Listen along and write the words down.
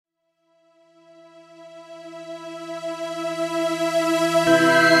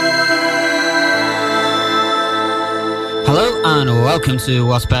and welcome to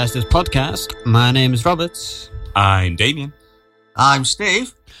What's Best Is podcast. My name is Robert. I'm Damien. I'm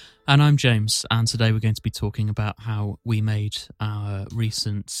Steve. And I'm James, and today we're going to be talking about how we made our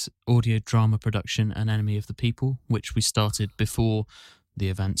recent audio drama production, An Enemy of the People, which we started before the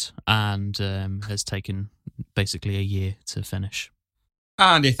event and has taken basically a year to finish.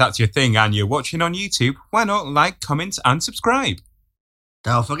 And if that's your thing and you're watching on YouTube, why not like, comment and subscribe?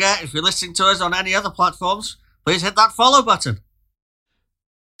 Don't forget, if you're listening to us on any other platforms, please hit that follow button.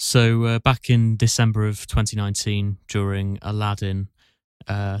 So back in December of 2019, during Aladdin,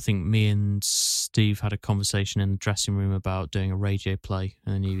 I think me and Steve had a conversation in the dressing room about doing a radio play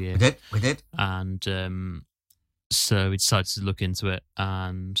in the new year. We did. And so we decided to look into it.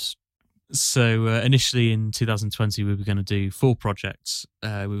 And so initially in 2020, we were going to do 4 projects. We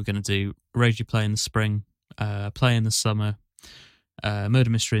were going to do a radio play in the spring, play in the summer,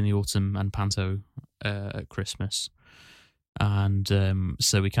 murder mystery in the autumn, and panto at Christmas. And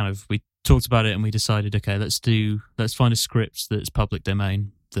so we talked about it and we decided, okay, let's find a script that's public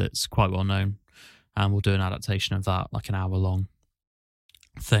domain, that's quite well known, and we'll do an adaptation of that, like an hour-long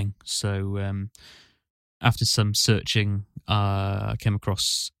thing. So after some searching, I came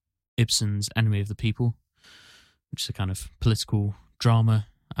across Ibsen's Enemy of the People, which is a kind of political drama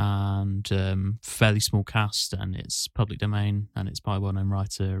and fairly small cast, and it's public domain, and it's by a well-known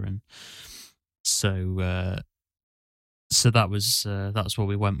writer, and so that was what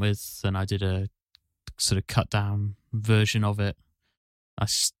we went with, and I did a sort of cut down version of it. I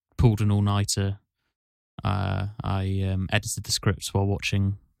pulled an all-nighter. I edited the scripts while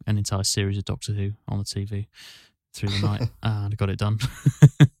watching an entire series of Doctor Who on the TV through the night, and I got it done.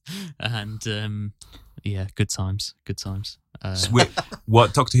 And yeah, good times.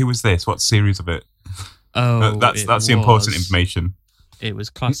 What Doctor Who was this? What series of it? Oh, that's the important information. It was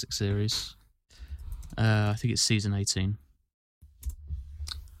classic series. I think it's season 18.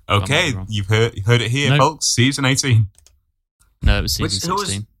 Okay, you've heard it here, folks. Season 18. No, it was season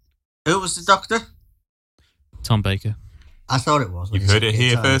 16. Who was the Doctor? Tom Baker. I thought it was. You've heard it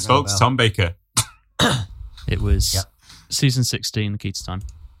here first, folks. Tom Baker. It was season 16, The Key to Time.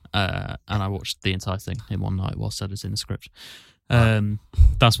 And I watched the entire thing in one night whilst editing the script.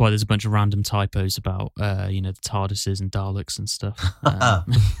 That's why there's a bunch of random typos about, the TARDISes and Daleks and stuff.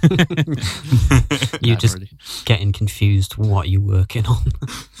 You're just getting confused what you're working on.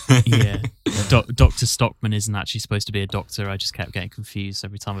 Yeah. Dr. Stockman isn't actually supposed to be a doctor. I just kept getting confused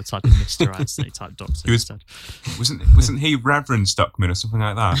every time I typed in Mr. I accidentally typed Doctor instead. Wasn't he Reverend Stockman or something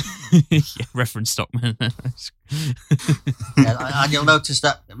like that? Yeah, Reverend Stockman. And you'll notice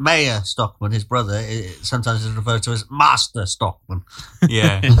that Mayor Stockman, his brother, sometimes is referred to as Master Stockman.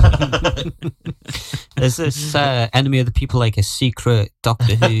 Yeah. Is this Enemy of the People like a secret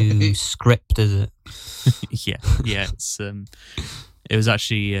Doctor Who script, is it? Yeah. It was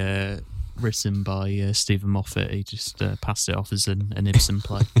actually written by Stephen Moffat. He just passed it off as an Ibsen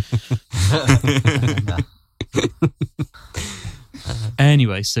play.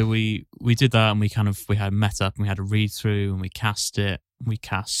 Anyway, so we did that, and we had met up and we had a read through, and we cast it. We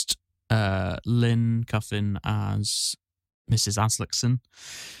cast Lynn Cuffin as Mrs. Aslickson.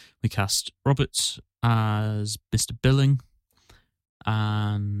 We cast Robert as Mr. Billing,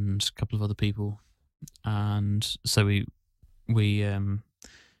 and a couple of other people. And so we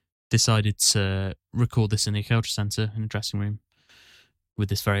decided to record this in the Culture Centre in a dressing room with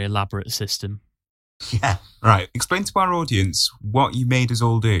this very elaborate system. Yeah. Right. Explain to our audience what you made us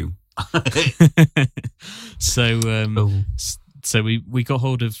all do. So we got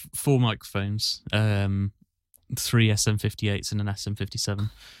hold of 4 microphones, 3 SM58s and an SM57.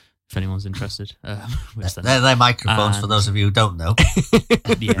 If anyone's interested, they're microphones for those of you who don't know.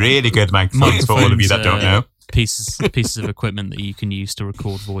 Yeah. Really good microphones for all of you that don't know. Pieces of equipment that you can use to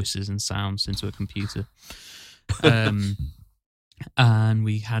record voices and sounds into a computer. And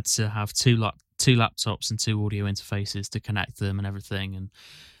we had to have two laptops and 2 audio interfaces to connect them and everything, and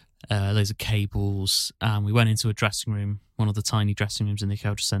loads of cables. And we went into a dressing room, one of the tiny dressing rooms in the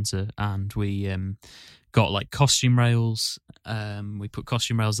Culture Centre, and we got like costume rails. We put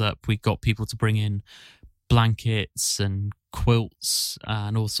costume rails up. We got people to bring in blankets and quilts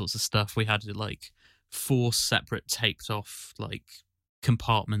and all sorts of stuff. We had like 4 separate taped off like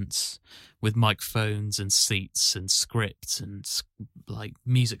compartments with microphones and seats and script and like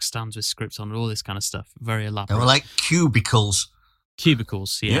music stands with script on and all this kind of stuff. Very elaborate. They were like cubicles,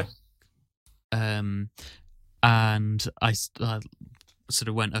 yeah. And I sort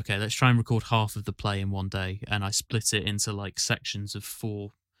of went, okay, let's try and record half of the play in one day, and I split it into like sections of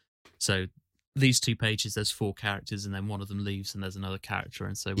 4. So these 2 pages, there's 4 characters, and then one of them leaves and there's another character,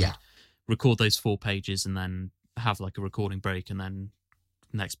 and so we record those 4 pages and then have like a recording break, and then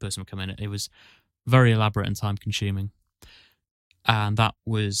the next person would come in. It was very elaborate and time consuming. And that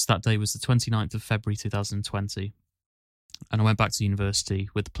day was the 29th of February 2020. And I went back to university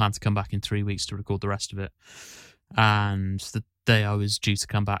with the plan to come back in 3 weeks to record the rest of it. And the day I was due to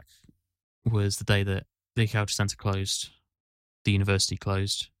come back was the day that the Culture Centre closed, the university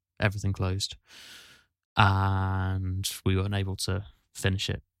closed, everything closed, and we weren't able to finish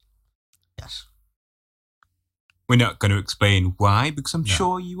it. Yes. We're not going to explain why, because I'm No.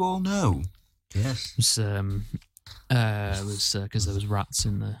 sure you all know. Yes. It was because there was rats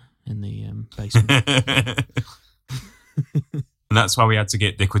in the basement. And that's why we had to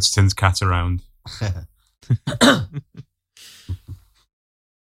get Dick Whittington's cat around.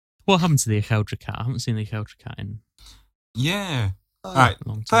 What happened to the Echeldra cat? I haven't seen the Echeldra cat in Yeah. Right. a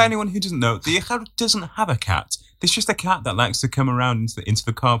long For time. anyone who doesn't know, the Echeldra doesn't have a cat. There's just a cat that likes to come around into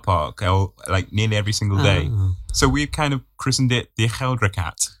the car park like nearly every single day. Oh. So we've kind of christened it the Echeldra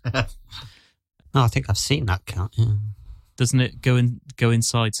cat. No, I think I've seen that cat. Yeah. Doesn't it go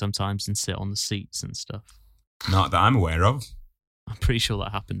inside sometimes and sit on the seats and stuff? Not that I'm aware of. I'm pretty sure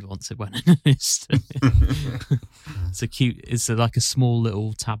that happened once. It went in. It's a cute. It's like a small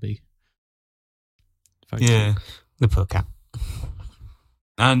little tabby. Very Yeah. cute. The poor cat.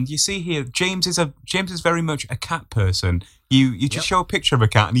 And you see here, James is very much a cat person. You just show a picture of a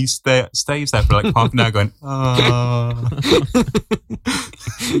cat and he stays there for like half an hour going, oh.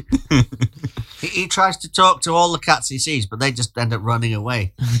 He tries to talk to all the cats he sees, but they just end up running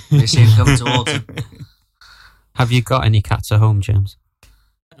away. They see him coming towards him. Have you got any cats at home, James?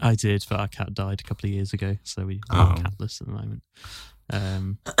 I did, but our cat died a couple of years ago, so we're Oh. catless at the moment.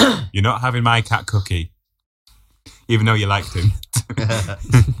 You're not having my cat Cookie, even though you liked him.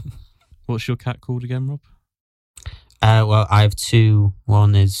 What's your cat called again, Rob? Well, I have two.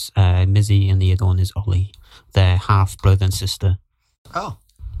 One is Mizzy and the other one is Ollie. They're half brother and sister. Oh.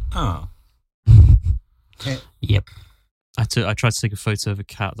 Oh. Yep. I tried to take a photo of a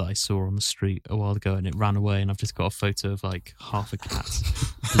cat that I saw on the street a while ago, and it ran away. And I've just got a photo of like half a cat.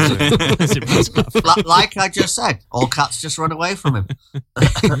 As it runs out of- Like I just said, all cats just run away from him.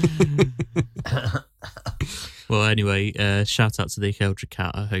 Well, anyway, shout out to the Echeldra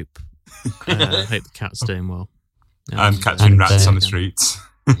cat. I hope the cat's doing well. And catching rats on the yeah. streets.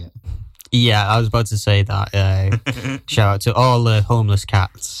 Yeah, I was about to say that. Shout out to all the homeless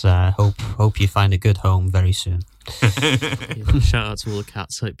cats. Hope you find a good home very soon. Yeah, shout out to all the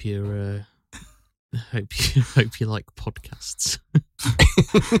cats. Hope you like podcasts.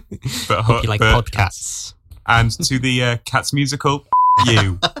 But Hope you like podcasts. And to the Cats musical,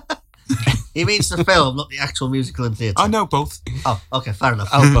 you. He means the film, not the actual musical in theatre. I know both. Oh, okay, fair enough.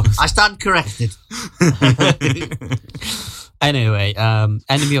 Oh, both. I stand corrected. Anyway,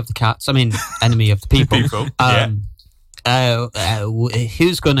 enemy of the cats. I mean, enemy of the people.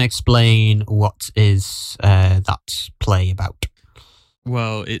 Who's going to explain what is that play about?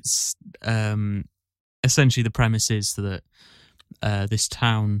 Well, it's essentially the premise is that this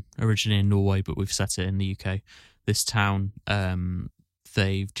town, originally in Norway, but we've set it in the UK. This town,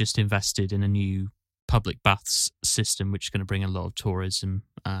 they've just invested in a new public baths system, which is going to bring a lot of tourism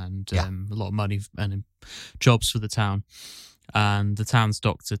and a lot of money and jobs for the town. And the town's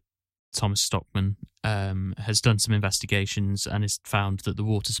doctor, Thomas Stockman, has done some investigations and has found that the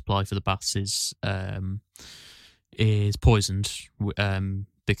water supply for the baths is poisoned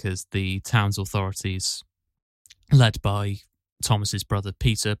because the town's authorities, led by Thomas's brother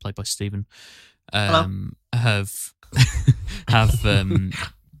Peter, played by Stephen, have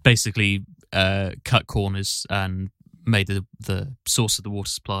basically cut corners and made the source of the water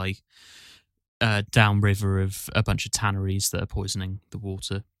supply downriver of a bunch of tanneries that are poisoning the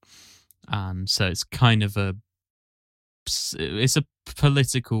water. And so it's kind of a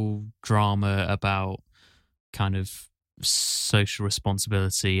political drama about kind of social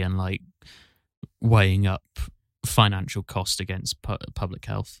responsibility and like weighing up financial cost against public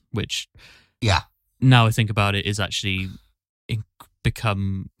health, which now I think about it is actually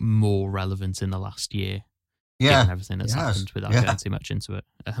become more relevant in the last year, given everything that's happened, without going too much into it.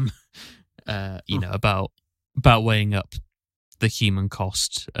 About weighing up the human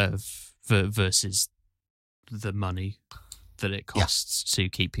cost of versus the money that it costs to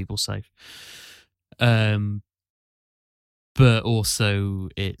keep people safe. But also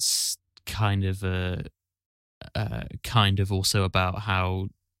it's kind of also about how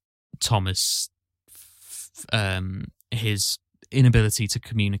Thomas, his inability to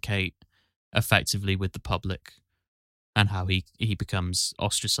communicate effectively with the public, and how he becomes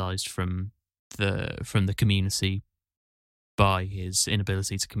ostracized from the community by his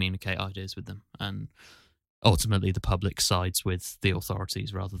inability to communicate ideas with them. And ultimately the public sides with the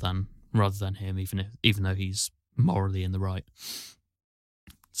authorities rather than him, even though he's morally in the right.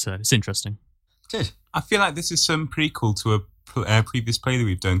 So it's interesting. It I feel like this is some prequel to a previous play that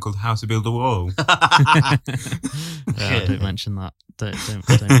we've done called How to Build a Wall. Don't mention that. Don't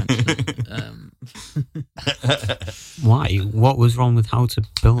mention it. Why? What was wrong with How to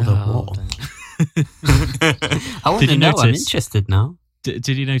Build a Wall? I want Did to you know. I'm notice? interested now. Did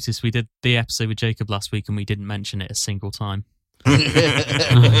you notice we did the episode with Jacob last week and we didn't mention it a single time?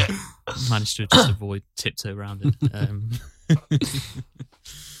 Managed to just avoid tiptoe around it.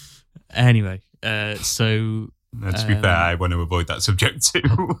 Anyway, so To be fair, I want to avoid that subject too.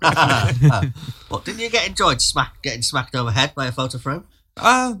 Well, didn't you get enjoyed getting smacked over the head by a photo frame?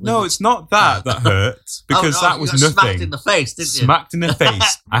 No, it's not that hurt because that you was got nothing. Smacked in the face, didn't you? Smacked in the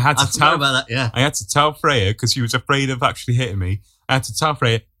face. I had I to forgot tell. about that. Yeah. I had to tell Freya because she was afraid of actually hitting me. I had to tell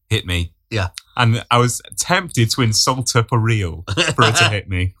Freya, hit me. Yeah. And I was tempted to insult her for real for her to hit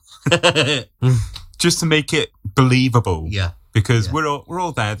me, just to make it believable. Yeah. Because Yeah. we're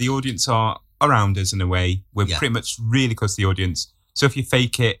all there. The audience are around us in a way. We're Yeah. pretty much really close to the audience. So if you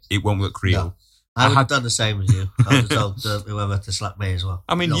fake it, it won't look real. No. I would have done the same as you. I would have told whoever to slap me as well.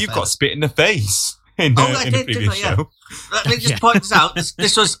 I mean, No you've got fairness. spit in the face in, I in did, a previous didn't I? Yeah. show. Let me just point this out. This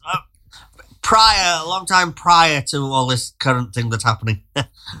was a long time prior to all this current thing that's happening.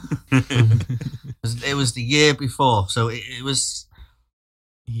 It was the year before, so it was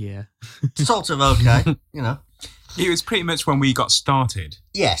yeah. sort of okay, you know. It was pretty much when we got started.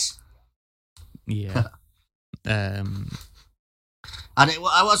 Yes, Yeah. and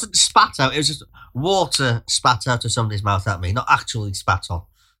I wasn't spat out. It was just water spat out of somebody's mouth at me, not actually spat on.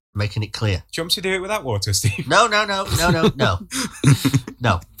 Making it clear. Do you want me to do it without water, Steve? No.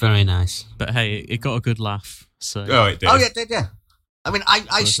 Very nice. But hey, it got a good laugh. So Oh, it did. Oh yeah, it did yeah. I mean, I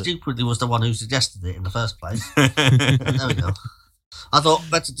Was it? stupidly was the one who suggested it in the first place. There we go. I thought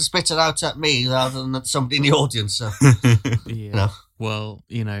better to spit it out at me rather than at somebody in the audience. So. yeah. No. Well,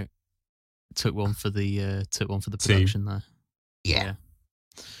 took one for the Team. production there. Yeah.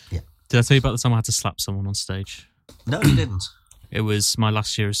 Did I tell you about the time I had to slap someone on stage? No, you didn't. It was my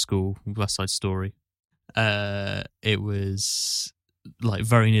last year of school, West Side Story. It was like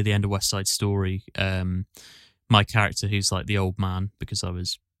very near the end of West Side Story. My character, who's like the old man, because I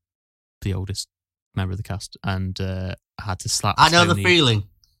was the oldest member of the cast, and I had to slap. I know Tony. the feeling.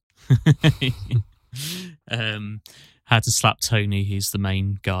 Had to slap Tony, who's the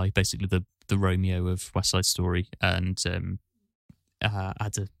main guy, basically the Romeo of West Side Story, and I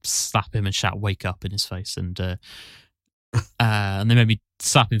had to slap him and shout "Wake up" in his face, and they made me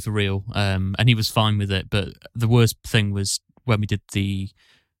slap him for real, and he was fine with it. But the worst thing was when we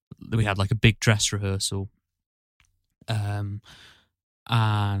had like a big dress rehearsal, and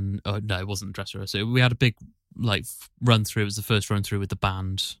no, it wasn't a dress rehearsal. We had a big like run through. It was the first run through with the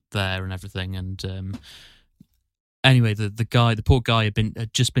band there and everything, and anyway, the poor guy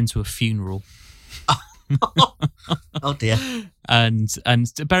had just been to a funeral. Oh dear. And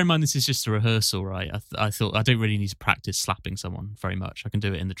bear in mind, this is just a rehearsal, right? I thought I don't really need to practice slapping someone very much. I can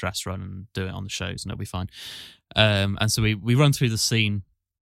do it in the dress run and do it on the shows, and it'll be fine. And so we run through the scene,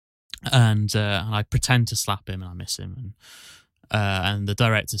 and I pretend to slap him, and I miss him, and the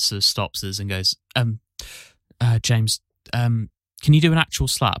director sort of stops us and goes, "James, can you do an actual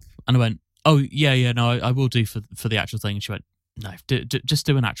slap?" And I went, "Oh yeah, no, I will do for the actual thing." And she went, "No, just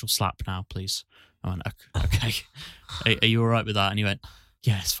do an actual slap now, please." I went, "Okay, are you all right with that?" And he went,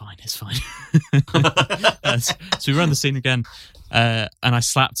 "Yeah, it's fine." So we run the scene again, and I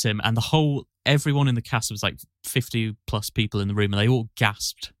slapped him, and everyone in the cast was like 50 plus people in the room, and they all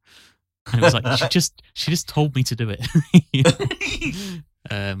gasped. And it was like she just told me to do it.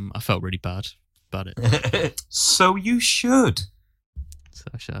 I felt really bad about it. So you should. So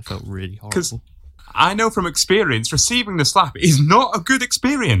actually, I felt really 'Cause- horrible. I know from experience, receiving the slap is not a good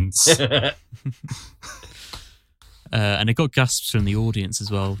experience. And it got gasps from the audience as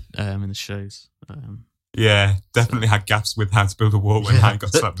well in the shows. Yeah, definitely had gaps with How to Build a Wall when I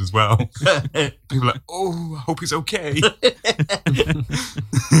got slapped as well. People were like, "Oh, I hope he's okay."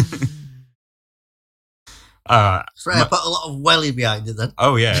 Freya put a lot of welly behind it then.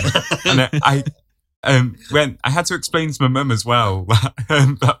 Oh yeah, and when I had to explain to my mum as well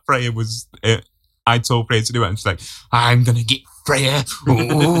that Freya was. I told Freya to do it, and she's like, "I'm gonna get Freya."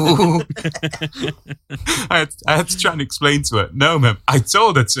 Ooh. I had to try and explain to her. No, mum, I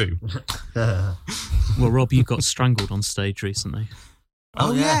told her to. Well, Rob, you got strangled on stage recently.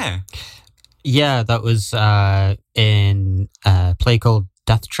 Oh yeah. Yeah, that was in a play called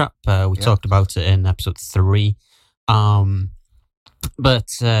Death Trap. We talked about it in episode 3. But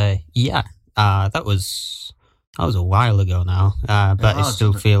yeah, That was a while ago now, but it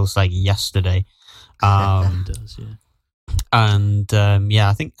still feels like yesterday. It does, yeah. And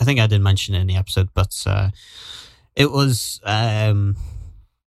I think I did mention it in the episode, but it was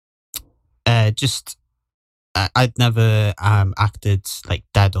just I'd never acted like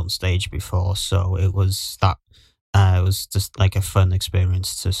dead on stage before, so it was just like a fun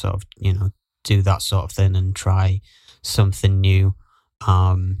experience to sort of do that sort of thing and try something new.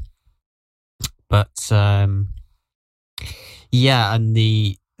 But and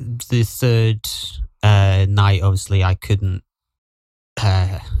the third night, obviously, I couldn't.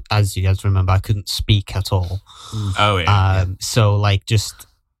 As you guys remember, I couldn't speak at all. Oh yeah. So like just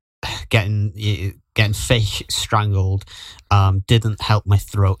getting fake strangled didn't help my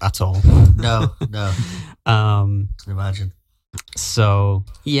throat at all. No. Can imagine. So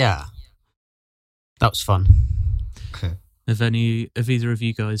yeah, that was fun. Okay. Have either of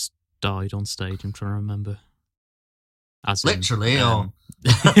you guys died on stage? I'm trying to remember. As literally, or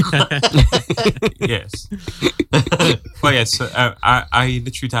yes. Well, yes. I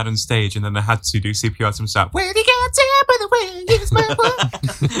literally died on stage, and then I had to do CPR to myself. Where you get to, by the way, here's my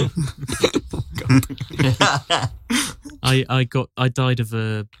work. I died of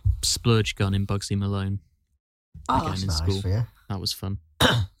a splurge gun in Bugsy Malone. Oh, that's nice for you. That was fun.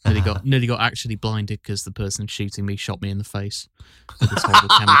 Nearly got actually blinded because the person shooting me shot me in the face with this horrible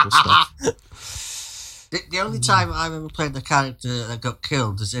chemical stuff. The only time I've ever played the character that got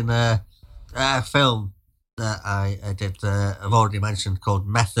killed is in a film that I did. I've already mentioned, called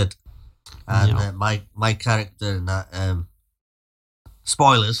Method, and my character in that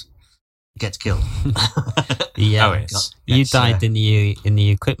spoilers gets killed. Yeah, oh, yes. You died in the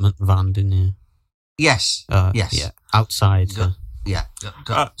equipment van, didn't you? Yes. Yes. Yeah, outside.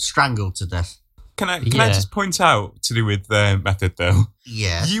 Got strangled to death. Can I just point out, to do with Method though?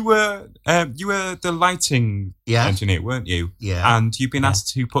 Yeah. You were the lighting engineer, weren't you? Yeah. And you've been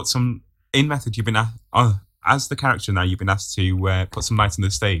asked to put some in Method. You've been as the character now. You've been asked to put some light on the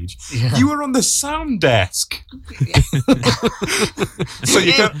stage. Yeah. You were on the sound desk. So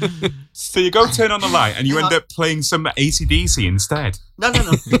you go turn on the light, and you end up playing some AC/DC instead. No.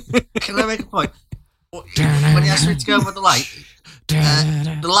 Can I make a point? When you asked me to go over the light,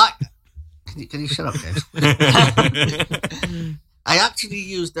 the light. Can you shut up, James? I actually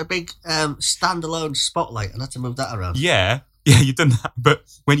used a big standalone spotlight and had to move that around. Yeah, you've done that. But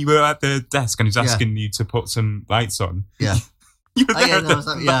when you were at the desk and he was asking you to put some lights on, you were there. I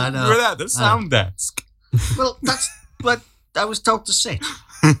know. You were there at the sound desk. Well, that's what I was told to sit,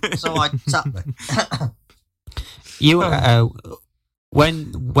 so I sat there. You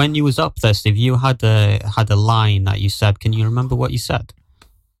when you was up there, Steve, you had a line that you said. Can you remember what you said?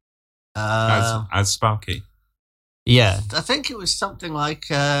 As Sparky. Yeah. I think it was something like,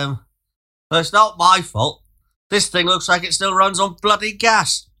 well, it's not my fault. This thing looks like it still runs on bloody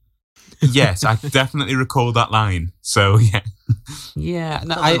gas. Yes, I definitely recall that line. So, yeah. Yeah,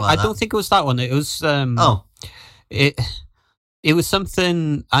 no, I don't think it was that one. It was, it was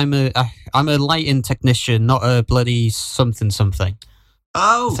something, I'm a lighting technician, not a bloody something.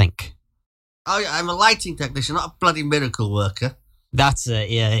 Oh. I think. Oh, I'm a lighting technician, not a bloody miracle worker. That's it.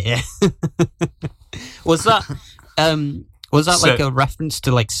 Yeah. Was that like a reference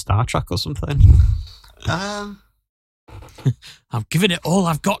to like Star Trek or something? I'm giving it all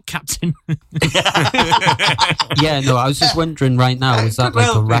I've got, Captain. Yeah, no, I was just wondering right now, was that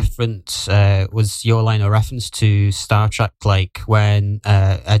like a reference, was your line a reference to Star Trek, like when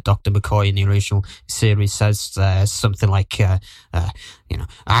Dr. McCoy in the original series says something like,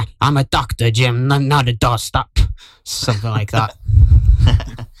 I'm a doctor, Jim, I'm not a doorstop, something like that.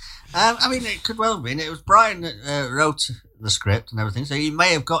 I mean, it could well have been. It was Brian that wrote the script and everything, so he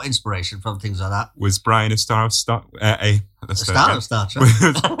may have got inspiration from things like that. Was Brian a star of Star? A star of Star Trek.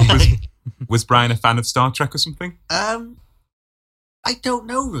 Was Brian a fan of Star Trek or something? I don't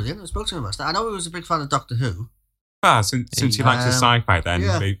know really. I never spoke to him about that. I know he was a big fan of Doctor Who. Since he likes the sci-fi,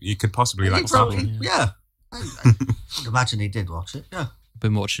 then you could possibly like Star Trek. Yeah. I imagine he did watch it. Yeah. I've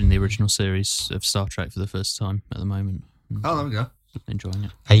been watching the original series of Star Trek for the first time at the moment. Oh, there we go. Enjoying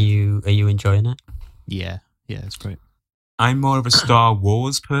it. Are you enjoying it? Yeah, it's great. I'm more of a Star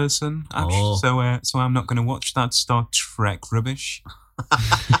Wars person, actually, so I'm not going to watch that Star Trek rubbish.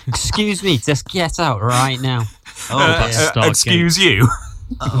 Excuse me, just get out right now. Excuse you.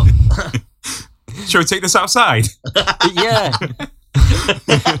 Shall we take this outside? Yeah.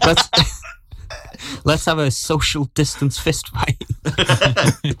 Let's have a social distance fist fight.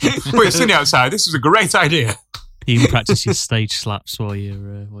 We're sitting outside. This is a great idea. You can practice your stage slaps while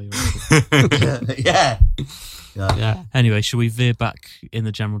you're at it. Yeah. Yeah. Anyway, shall we veer back in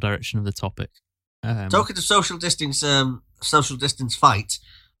the general direction of the topic? Talking of social distance fight,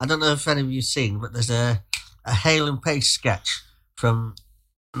 I don't know if any of you've seen, but there's a Hale and Pace sketch from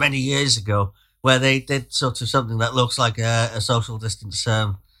many years ago where they did sort of something that looks like a social distance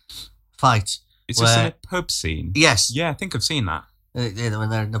fight. Is this in a pub scene? Yes. Yeah, I think I've seen that. When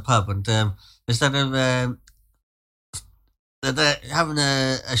they're in the pub, and instead of they're having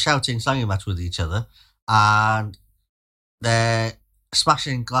a shouting, slanging match with each other, and they're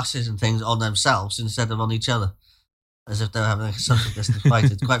smashing glasses and things on themselves instead of on each other, as if they're having a social distance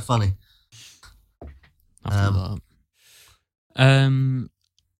fight. It's quite funny. Problem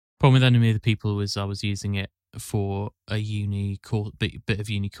with Enemy of the People was I was using it for a uni bit of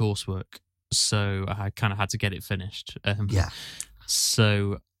uni coursework, so I kind of had to get it finished.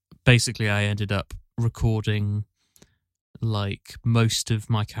 So basically, I ended up recording like most of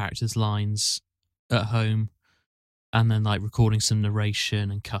my characters' lines at home, and then like recording some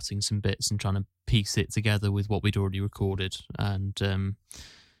narration and cutting some bits and trying to piece it together with what we'd already recorded. And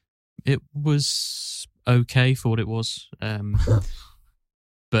it was okay for what it was.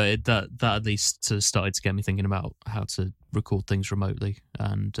 But that at least started to get me thinking about how to record things remotely.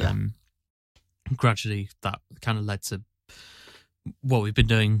 And gradually that kind of led to what we've been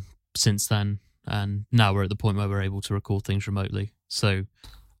doing since then. And now we're at the point where we're able to record things remotely. And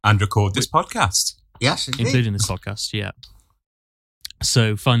record this podcast. Yes, indeed. Including this podcast, yeah.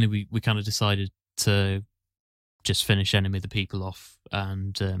 So finally we kind of decided to just finish Enemy of the People off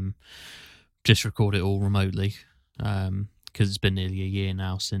and just record it all remotely, because it's been nearly a year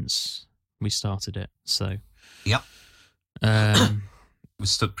now since we started it. So, yep. We're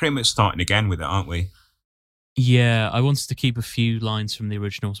pretty much starting again with it, aren't we? Yeah, I wanted to keep a few lines from the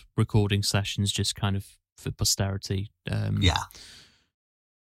original recording sessions just kind of for posterity. Yeah.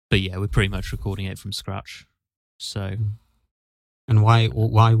 But yeah, we're pretty much recording it from scratch. So, and why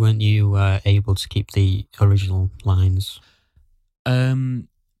weren't you able to keep the original lines?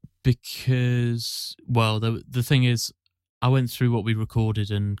 Because the thing is, I went through what we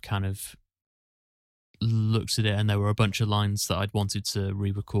recorded and kind of looked at it, and there were a bunch of lines that I'd wanted to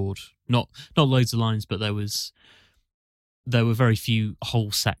re-record. Not loads of lines, but there were very few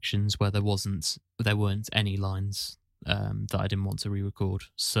whole sections where there weren't any lines that I didn't want to re-record.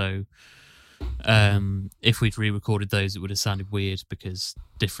 So if we'd re-recorded those, it would have sounded weird because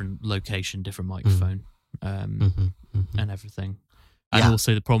different location, different microphone, and everything. And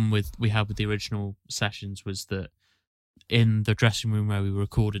also the problem we had with the original sessions was that in the dressing room where we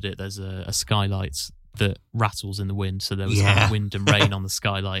recorded it, there's a skylight that rattles in the wind. So there was kind of wind and rain on the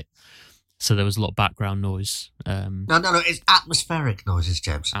skylight. So there was a lot of background noise. No, it's atmospheric noises,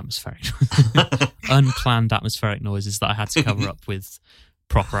 James. Atmospheric. Unplanned atmospheric noises that I had to cover up with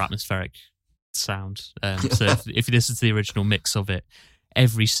proper atmospheric sound. So if you listen to the original mix of it,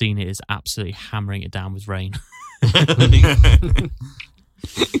 every scene it is absolutely hammering it down with rain.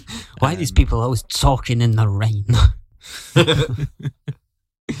 Why are these people always talking in the rain?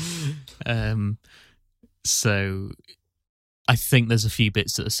 So I think there's a few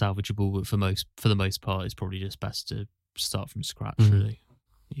bits that are salvageable, but for the most part, it's probably just best to start from scratch. Really,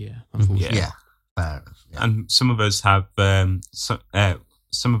 yeah, unfortunately. Yeah. Fair enough. Yeah. And some of us have kind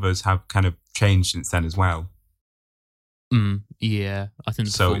of changed since then as well. Yeah, I think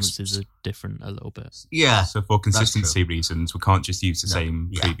the performances are different a little bit. Yeah. So for consistency reasons, we can't just use the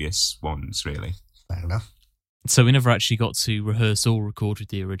same previous ones, really. Fair enough. So we never actually got to rehearse or record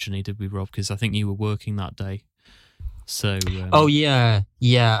with you originally, did we, Rob? Because I think you were working that day. So. Oh yeah.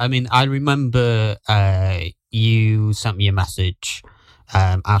 I mean, I remember you sent me a message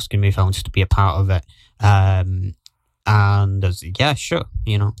asking me if I wanted to be a part of it, and I was like, yeah, sure.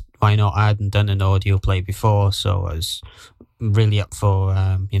 Why not? I hadn't done an audio play before, so I was really up for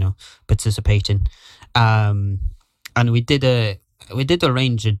participating. And we did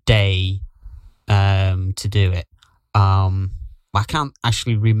arrange a day to do it. I can't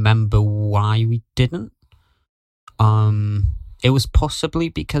actually remember why we didn't. It was possibly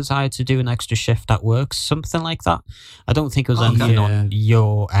because I had to do an extra shift at work, something like that. I don't think it was anything on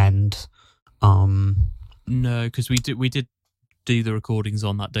your end. No, because we did do the recordings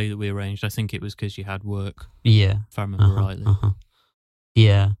on that day that we arranged. I think it was because you had work. Yeah, if I remember rightly.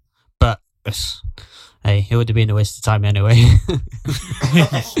 Yeah, but hey, it would have been a waste of time anyway.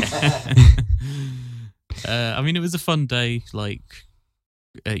 I mean, it was a fun day, like,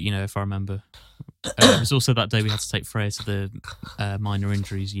 if I remember. It was also that day we had to take Freya to the minor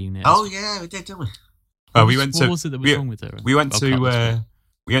injuries unit. Oh, yeah, we did, didn't we? What was it that was wrong with her? We went to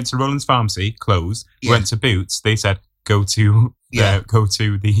Roland's Pharmacy, closed. Yeah. We went to Boots. They said, go to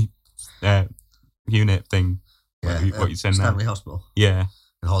the unit thing. What you said now? Stanley Hospital Yeah.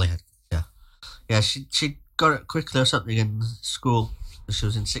 in Holyhead. Yeah. She got it quickly or something in school. She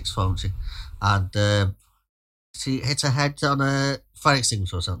was in sixth form, and she hit her head on a fire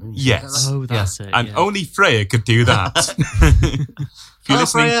extinguisher or something. Yes. Oh, that's it. And yeah. only Freya could do that. If you're Hello,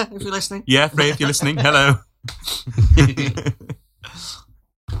 listening, Freya, if you're listening. yeah, Freya, if you're listening, hello.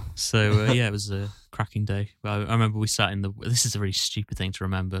 So it was a cracking day. I remember we sat in the. This is a really stupid thing to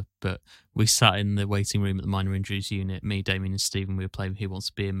remember, but we sat in the waiting room at the minor injuries unit. Me, Damien, and Stephen. We were playing Who Wants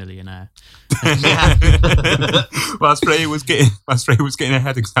to Be a Millionaire. Whilst Freya was getting her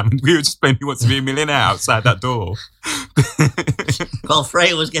head examined, we were just playing Who Wants to Be a Millionaire outside that door. Well,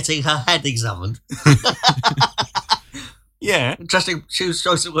 Freya was getting her head examined. Yeah. Interesting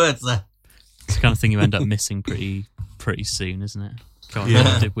choice of words there. It's the kind of thing you end up missing pretty soon, isn't it? God, Yeah.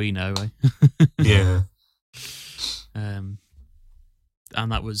 little did we know, eh? Yeah. And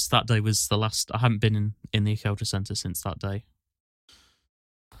that day was the last. I haven't been in the Ekeldra Centre since that day.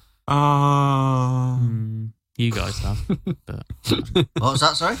 You guys have, but What was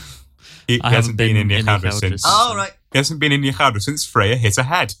that, sorry? He I hasn't haven't been in been in Ekeldra Ekeldra since. Oh, right. He hasn't been in Ekeldra since Freya hit her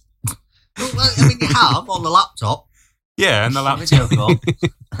head. Well, I mean, you have on the laptop. Yeah, and the Video laptop. call.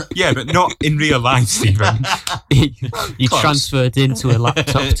 Yeah, but not in real life, Stephen. You Close. transferred into a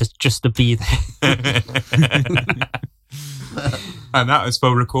laptop just to be there. And that was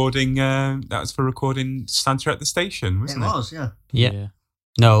for recording. Santa at the station, It wasn't it? was, yeah. Yeah.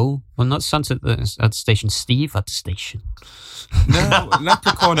 No, well, not Santa at the station. Steve at the station. No,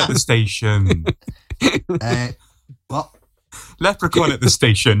 Leprechaun at the station. What? Leprechaun at the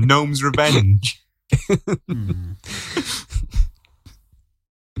station. Gnome's Revenge.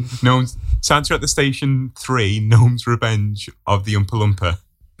 Gnome's Santa at the Station 3. Gnome's Revenge of the Oompa Loompa.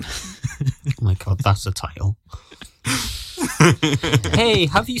 Oh my god, that's the title. Hey,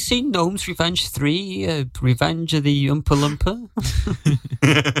 have you seen Gnome's Revenge 3? Revenge of the Oompa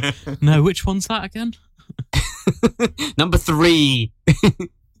Loompa? no, which one's that again? Number 3.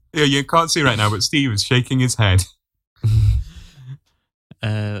 Yeah, you can't see right now, but Steve is shaking his head.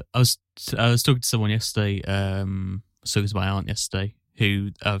 I was talking to someone yesterday. Talking to my aunt yesterday,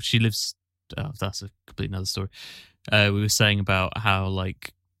 who she lives. That's a completely another story. We were saying about how,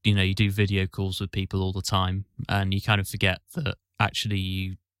 like, you do video calls with people all the time, and you kind of forget that actually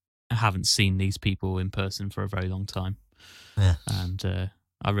you haven't seen these people in person for a very long time. Yeah. And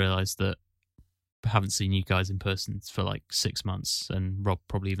I realised that I haven't seen you guys in person for like 6 months, and Rob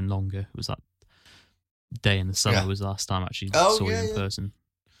probably even longer. It was that day in the summer was the last time I actually saw you in person.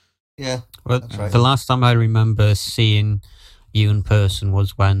 Yeah. Well, That's right. the last time I remember seeing you in person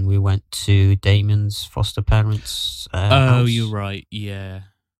was when we went to Damien's foster parents' house. You're right. Yeah,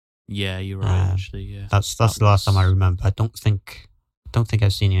 you're right. Actually, yeah. That's the last time I remember. I don't think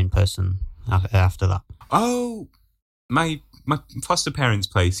I've seen you in person after that. Oh, my foster parents'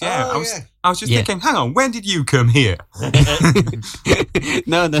 place. Yeah, Oh, I was just thinking, hang on, when did you come here?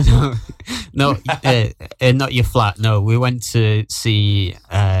 No, not your flat. No, we went to see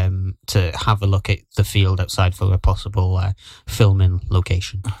to have a look at the field outside for a possible filming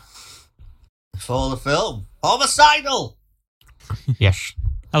location. For the film. Homicidal! Yes,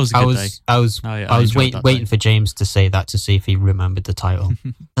 That was a good day. I was I enjoyed that waiting day. for James to say that to see if he remembered the title.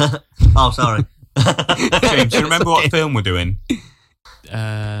 Oh, sorry. James, do you remember what film we're doing?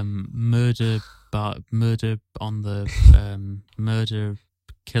 Murder on the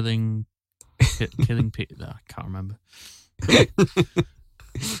killing people. I can't remember.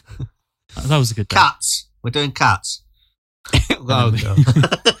 That was a good day. Cats. We're doing cats. Oh, no.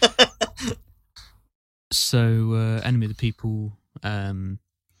 So, Enemy of the People. Oh,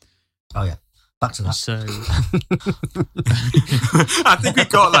 yeah. Back to that. So, I think we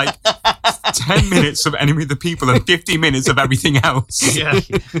got like 10 minutes of Enemy of the People and 50 minutes of everything else.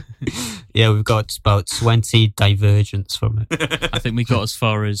 Yeah, we've got about 20 divergence from it. I think we got as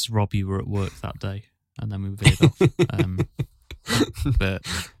far as Rob, you were at work that day, and then we veered off. But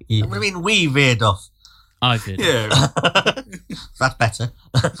Yeah. What do you mean we veered off? I did. Yeah. That's better.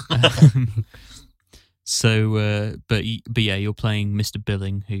 So, but yeah, you're playing Mr.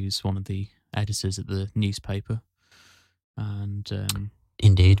 Billing, who's one of the editors at the newspaper, and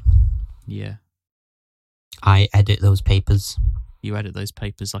Indeed. yeah, I edit those papers. you edit those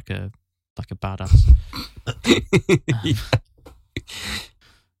papers like a badass.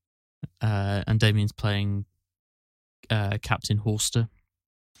 And Damien's playing Captain Horster.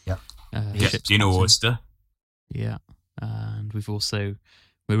 Yep. Yes, ship's do you know captain. Oyster? Yeah, and we're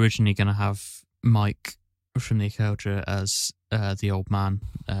originally going to have Mike from the Ekeldra as the old man,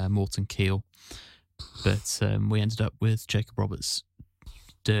 Morton Keel, but we ended up with Jacob Roberts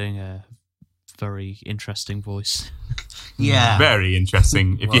doing a very interesting voice. Yeah. Very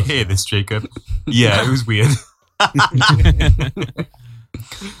interesting. If you hear this, Jacob. Yeah, it was weird.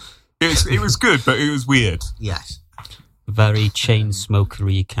 It was good, but it was weird. Yes. Very chain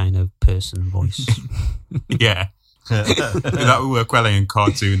smokery kind of person voice. Yeah. That would work well in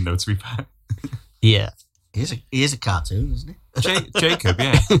cartoon, though, to be fair. Yeah. He is a cartoon, isn't he? Jacob,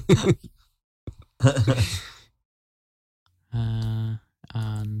 yeah.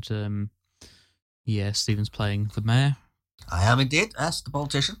 Stephen's playing the mayor. I am indeed. Yes, the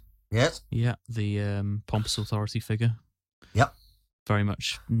politician. Yes. Yeah, the pompous authority figure. Yep. Very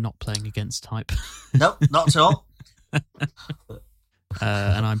much not playing against type. No, not at all.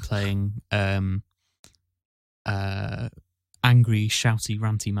 And I'm playing angry, shouty,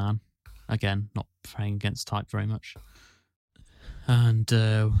 ranty man. Again, not playing against type very much. And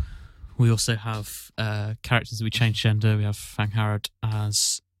we also have characters that we changed gender. We have Fang Harrod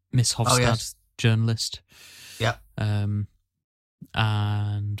as Miss Hofstad, journalist. Yep.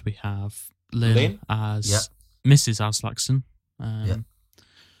 And we have Lynn as Mrs. Aslaxon.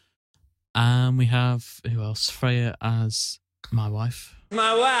 And we have, who else? Freya as my wife.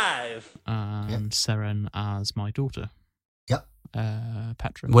 My wife! And Seren as my daughter. Yep.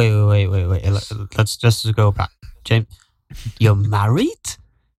 Petra. Wait. Let's just go back. James, you're married?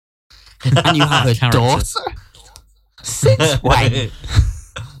 And you have a daughter? Since when?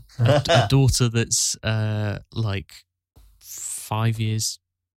 A daughter that's like 5 years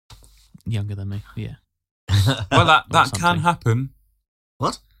younger than me. Yeah. Well, that can happen.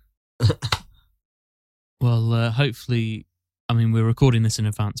 What? Well, hopefully, I mean, we're recording this in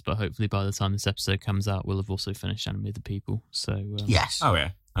advance, but hopefully by the time this episode comes out, we'll have also finished Enemy of the People. So yes. Oh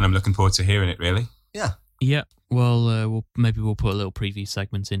yeah, and I'm looking forward to hearing it. Really. Yeah. Yeah. Well, maybe we'll put a little preview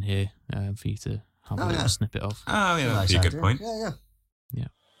segment in here for you to have a little snippet of. Oh yeah, that'd be a good point. Yeah.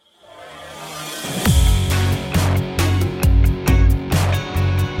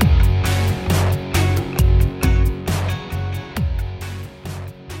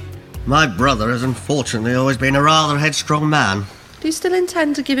 My brother has unfortunately always been a rather headstrong man. Do you still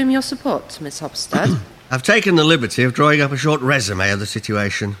intend to give him your support, Miss Hofstad? I've taken the liberty of drawing up a short resume of the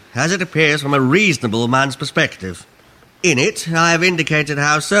situation, as it appears from a reasonable man's perspective. In it, I have indicated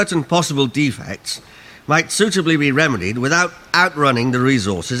how certain possible defects might suitably be remedied without outrunning the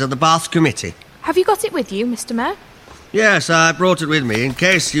resources of the Bath Committee. Have you got it with you, Mr. Mayor? Yes, I brought it with me in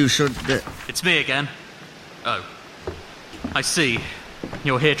case you should... It's me again. Oh. I see.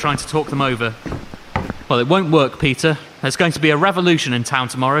 You're here trying to talk them over. Well, it won't work, Peter. There's going to be a revolution in town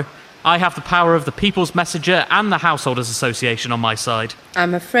tomorrow. I have the power of the People's Messenger and the Householders Association on my side.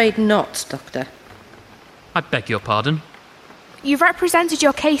 I'm afraid not, Doctor. I beg your pardon. You've represented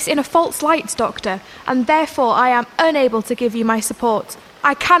your case in a false light, Doctor, and therefore I am unable to give you my support.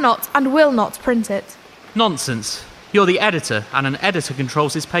 I cannot and will not print it. Nonsense. You're the editor, and an editor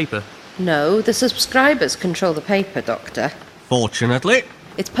controls his paper. No, the subscribers control the paper, Doctor. Fortunately.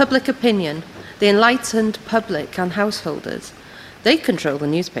 It's public opinion. The enlightened public and householders. They control the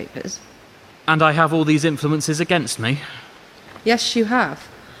newspapers. And I have all these influences against me? Yes, you have.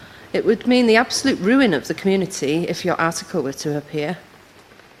 It would mean the absolute ruin of the community if your article were to appear.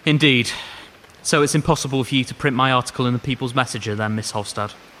 Indeed. So it's impossible for you to print my article in the People's Messenger then, Miss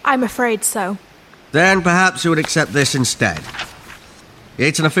Hofstad? I'm afraid so. Then perhaps you would accept this instead.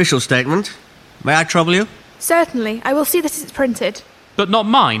 It's an official statement. May I trouble you? Certainly. I will see that it's printed. But not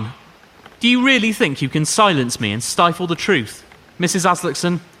mine. Do you really think you can silence me and stifle the truth? Mrs.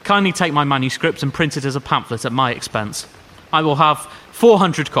 Aslaxon, kindly take my manuscript and print it as a pamphlet at my expense. I will have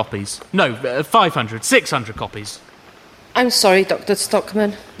 400 copies. No, 500, 600 copies. I'm sorry, Dr.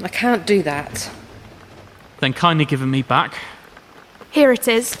 Stockman. I can't do that. Then kindly give it me back. Here it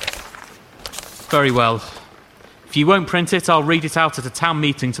is. Very well. If you won't print it, I'll read it out at a town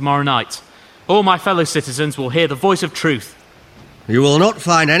meeting tomorrow night. All my fellow citizens will hear the voice of truth. You will not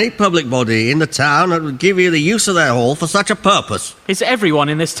find any public body in the town that would give you the use of their hall for such a purpose. Is everyone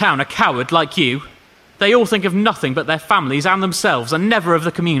in this town a coward like you? They all think of nothing but their families and themselves, and never of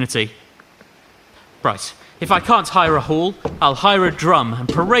the community. Right, if I can't hire a hall, I'll hire a drum and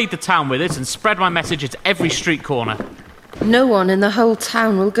parade the town with it and spread my message at every street corner. No one in the whole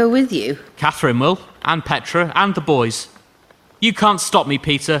town will go with you. Catherine will, and Petra, and the boys. You can't stop me,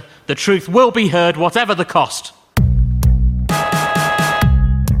 Peter. The truth will be heard, whatever the cost.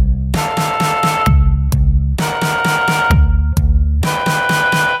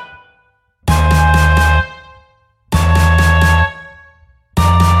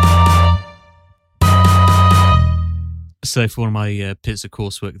 So for one of my bits of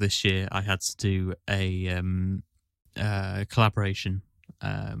coursework this year, I had to do a collaboration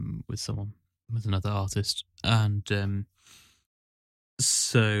with someone. another artist, and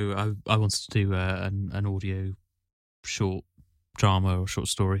so I wanted to do an audio short drama or short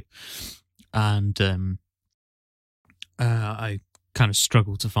story, and I kind of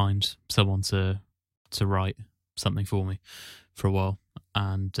struggled to find someone to write something for me for a while,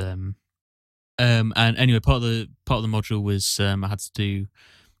 and anyway, part of the module was I had to do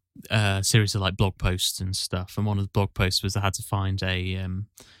a series of like blog posts and stuff, and one of the blog posts was I had to find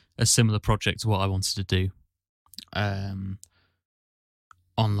a similar project to what I wanted to do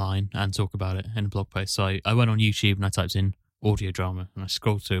online and talk about it in a blog post. So I went on YouTube and I typed in audio drama and I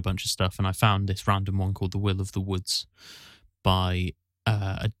scrolled through a bunch of stuff and I found this random one called The Will of the Woods by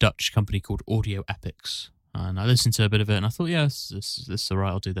a Dutch company called Audio Epics, and I listened to a bit of it and I thought, yeah, this is all right,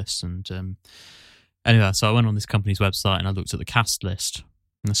 I'll do this. And anyway, so I went on this company's website and I looked at the cast list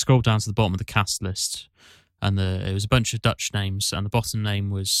and I scrolled down to the bottom of the cast list, and it was a bunch of Dutch names, and the bottom name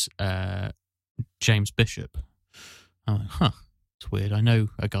was James Bishop. I'm like, huh, it's weird. I know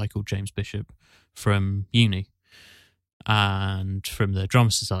a guy called James Bishop from uni and from the Drama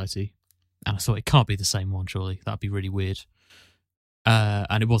Society, and I thought it can't be the same one, surely. That'd be really weird.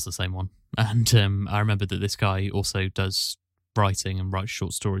 And it was the same one. And I remember that this guy also does writing and writes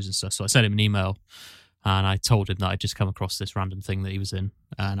short stories and stuff. So I sent him an email and I told him that I'd just come across this random thing that he was in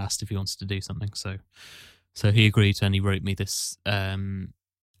and asked if he wanted to do something. So he agreed, and he wrote me this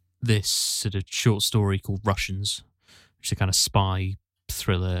this sort of short story called Russians, which is a kind of spy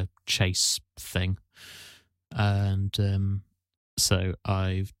thriller chase thing. And so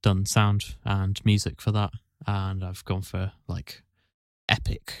I've done sound and music for that, and I've gone for like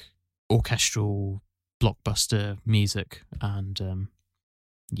epic orchestral blockbuster music, and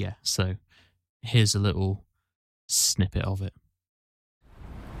yeah, so here's a little snippet of it.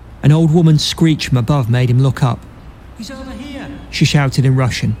 An old woman's screech from above made him look up. He's over here. She shouted in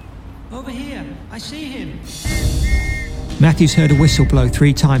Russian. Over here. I see him. Matthews heard a whistle blow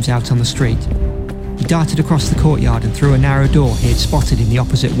 3 times out on the street. He darted across the courtyard and through a narrow door he had spotted in the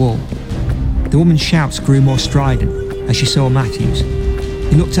opposite wall. The woman's shouts grew more strident as she saw Matthews.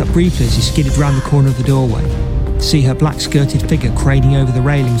 He looked up briefly as he skidded round the corner of the doorway to see her black-skirted figure craning over the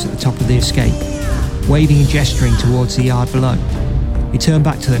railings at the top of the escape, waving and gesturing towards the yard below. He turned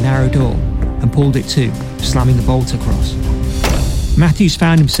back to the narrow door and pulled it to, slamming the bolt across. Matthews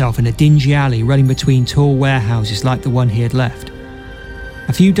found himself in a dingy alley running between tall warehouses like the one he had left.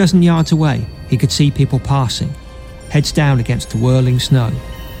 A few dozen yards away, he could see people passing, heads down against the whirling snow.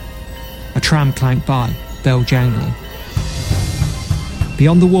 A tram clanked by, bell jangling.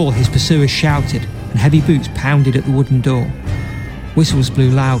 Beyond the wall, his pursuers shouted and heavy boots pounded at the wooden door. Whistles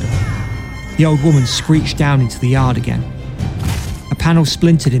blew louder. The old woman screeched down into the yard again. A panel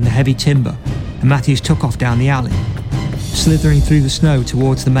splintered in the heavy timber, and Matthews took off down the alley, slithering through the snow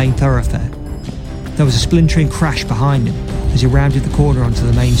towards the main thoroughfare. There was a splintering crash behind him as he rounded the corner onto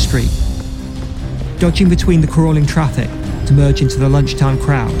the main street. Dodging between the crawling traffic to merge into the lunchtime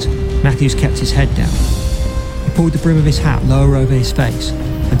crowds, Matthews kept his head down. He pulled the brim of his hat lower over his face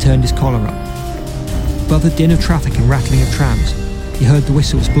and turned his collar up. Above the din of traffic and rattling of trams, he heard the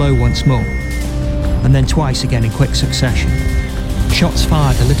whistles blow once more, and then twice again in quick succession. Shots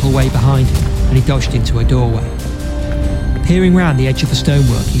fired a little way behind him, and he dodged into a doorway. Peering round the edge of the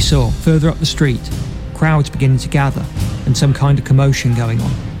stonework, he saw, further up the street, crowds beginning to gather and some kind of commotion going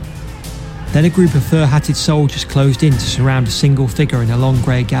on. Then a group of fur-hatted soldiers closed in to surround a single figure in a long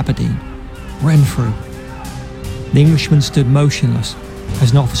grey gabardine. Renfrew. The Englishman stood motionless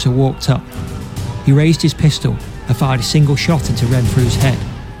as an officer walked up. He raised his pistol and fired a single shot into Renfrew's head.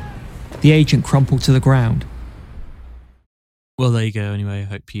 The agent crumpled to the ground. Well, there you go. Anyway, I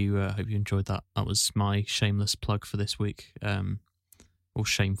hope you enjoyed that. That was my shameless plug for this week, or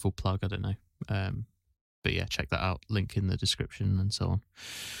shameful plug. I don't know. But yeah, check that out. Link in the description and so on.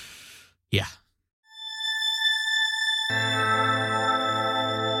 Yeah.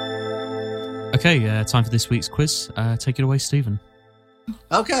 Okay, time for this week's quiz. Take it away, Stephen.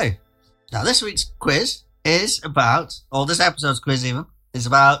 Okay. Now, this week's quiz is about, or this episode's quiz even, is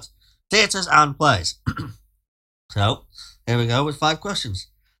about theatres and plays. So, here we go with 5 questions.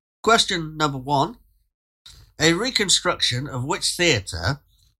 Question number 1. A reconstruction of which theatre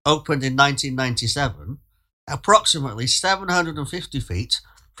opened in 1997, approximately 750 feet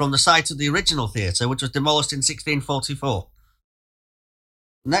from the site of the original theatre, which was demolished in 1644.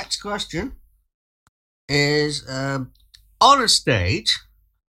 Next question is, on a stage,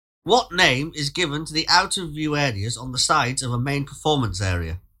 what name is given to the out-of-view areas on the sides of a main performance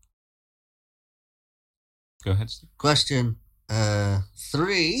area? Go ahead, Steve. Question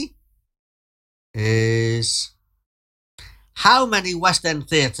 3 is, how many West End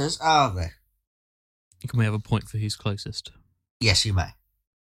theatres are there? Can we have a point for who's closest? Yes, you may.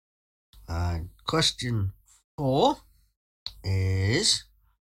 And question 4 is...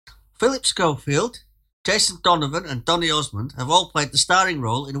 Philip Schofield, Jason Donovan and Donny Osmond have all played the starring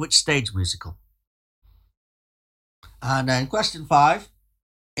role in which stage musical? And then question 5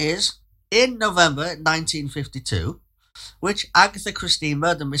 is... In November 1952, which Agatha Christie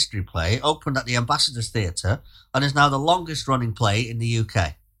murder mystery play opened at the Ambassadors Theatre and is now the longest running play in the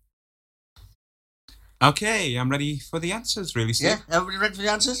UK? Okay, I'm ready for the answers, really, Steve. Yeah, everybody ready for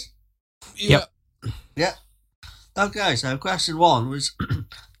the answers? Yep. Yeah. Okay, so question 1 was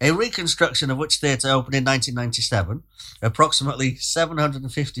a reconstruction of which theatre opened in 1997, approximately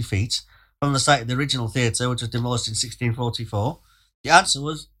 750 feet from the site of the original theatre, which was demolished in 1644. The answer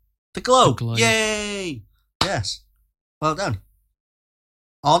was The Globe. The Globe. Yay! Yes. Well done.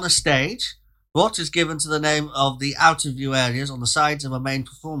 On a stage, what is given to the name of the out-of-view areas on the sides of a main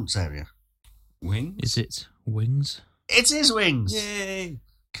performance area? Wings? Is it Wings? It is Wings. Yay!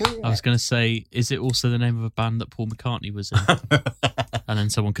 Correct. I was going to say, is it also the name of a band that Paul McCartney was in? And then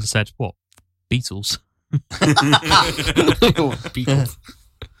someone could have said, what? Beatles? Beatles.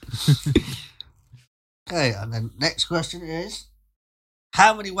 Okay, and then next question is,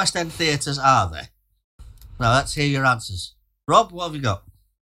 how many West End theatres are there? Now, let's hear your answers. Rob, what have you got?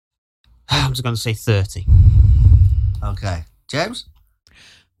 I'm just going to say 30. Okay. James?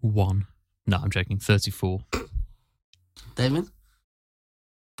 1. No, I'm joking. 34. Damien?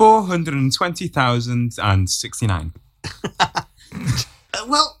 420,069.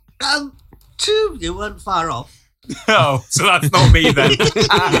 Well, 2 of you weren't far off. Oh, so that's not me then.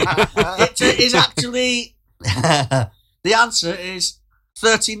 It is actually... the answer is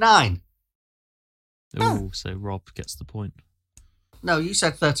 39. Oh, so Rob gets the point. No, you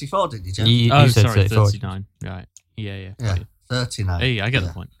said 34, didn't you, James? You said sorry, 34. 39. Right. Yeah. Yeah, 39. Hey, I get the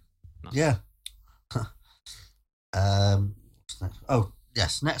point. Nice. Yeah.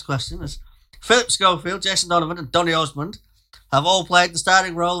 Yes, next question is, Philip Schofield, Jason Donovan and Donny Osmond have all played the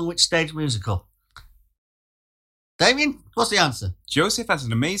starring role in which stage musical? Damien, what's the answer? Joseph has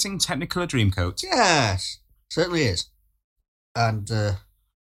an amazing Technicolor Dreamcoat. Yes, certainly is. And to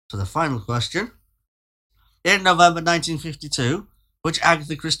the final question. In November 1952, which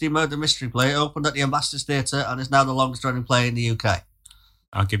Agatha Christie murder mystery play opened at the Ambassadors Theatre and is now the longest running play in the UK?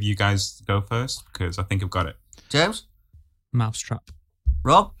 I'll give you guys to go first because I think I've got it. James? Mousetrap.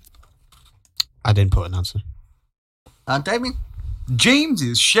 Rob? I didn't put an answer. And Damien?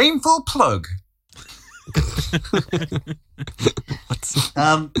 James's shameful plug.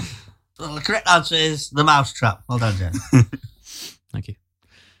 Well, the correct answer is The Mousetrap. Well done, James. Thank you.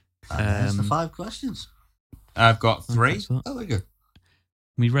 And there's the 5 questions. I've got 3. Thanks for that. Oh, very good.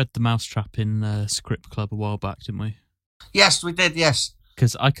 We read The Mousetrap in Script Club a while back, didn't we? Yes, we did, yes.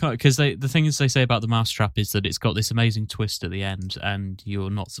 Because the things they say about The Mousetrap is that it's got this amazing twist at the end, and you're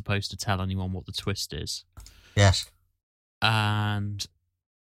not supposed to tell anyone what the twist is. Yes. And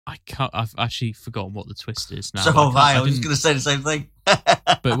I've actually forgotten what the twist is now. So have I. I was didn't- going to say the same thing.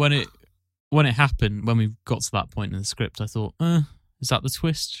 But when it happened, when we got to that point in the script, I thought, is that the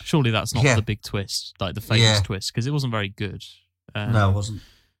twist? Surely that's not the big twist, like the famous twist, because it wasn't very good. No, it wasn't.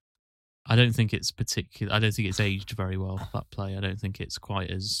 I don't think it's aged very well, that play. I don't think it's quite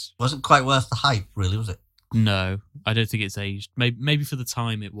as... Wasn't quite worth the hype, really, was it? No, I don't think it's aged. Maybe for the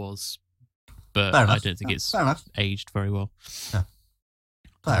time it was, but Fair enough. I don't think it's Fair enough. aged very well. Yeah.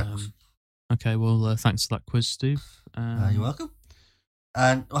 Fair enough. Okay, well, thanks for that quiz, Steve. You're welcome.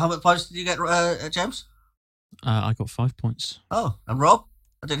 And how much points did you get, James? I got 5 points. Oh, and Rob?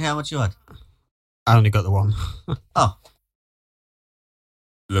 I didn't hear how much you had. I only got the 1. Oh.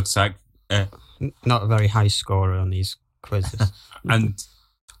 Looks like... Not a very high scorer on these quizzes. and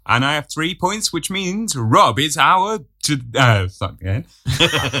I have 3 points, which means Rob is our... start again.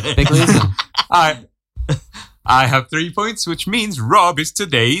 Big loser. I have 3 points, which means Rob is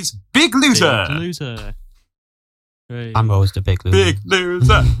today's big loser. Big loser. Great. I'm always the big loser. Big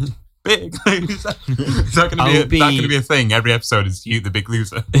loser. Big loser. Is that going to be a thing? Every episode is you, the big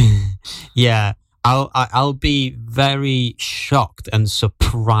loser. Yeah. I'll be very shocked and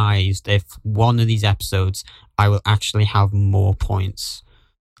surprised if one of these episodes I will actually have more points.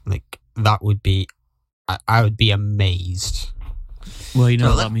 Like, that would be... I would be amazed. Well, you know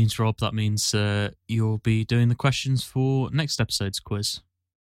what that means, Rob? That means you'll be doing the questions for next episode's quiz.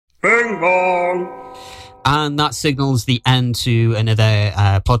 Bing bong! And that signals the end to another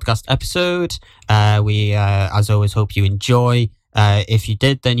podcast episode. We, as always, hope you enjoy. If you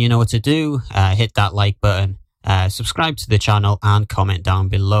did, then you know what to do. Hit that like button, subscribe to the channel, and comment down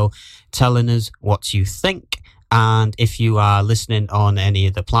below telling us what you think. And if you are listening on any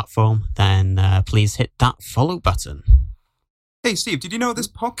other platform, then please hit that follow button. Hey, Steve, did you know this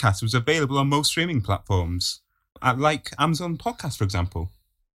podcast was available on most streaming platforms? Like Amazon Podcast, for example.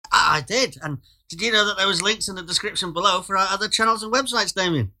 I did. And did you know that there was links in the description below for our other channels and websites,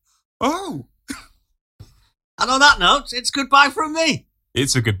 Damien? Oh. And on that note, it's goodbye from me.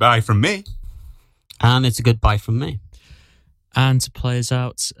 It's a goodbye from me. And it's a goodbye from me. And to play us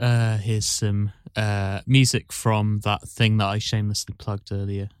out, here's some music from that thing that I shamelessly plugged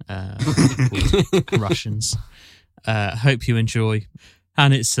earlier, Russians. Hope you enjoy.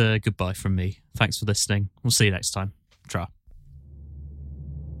 And it's a goodbye from me. Thanks for listening. We'll see you next time. Tra.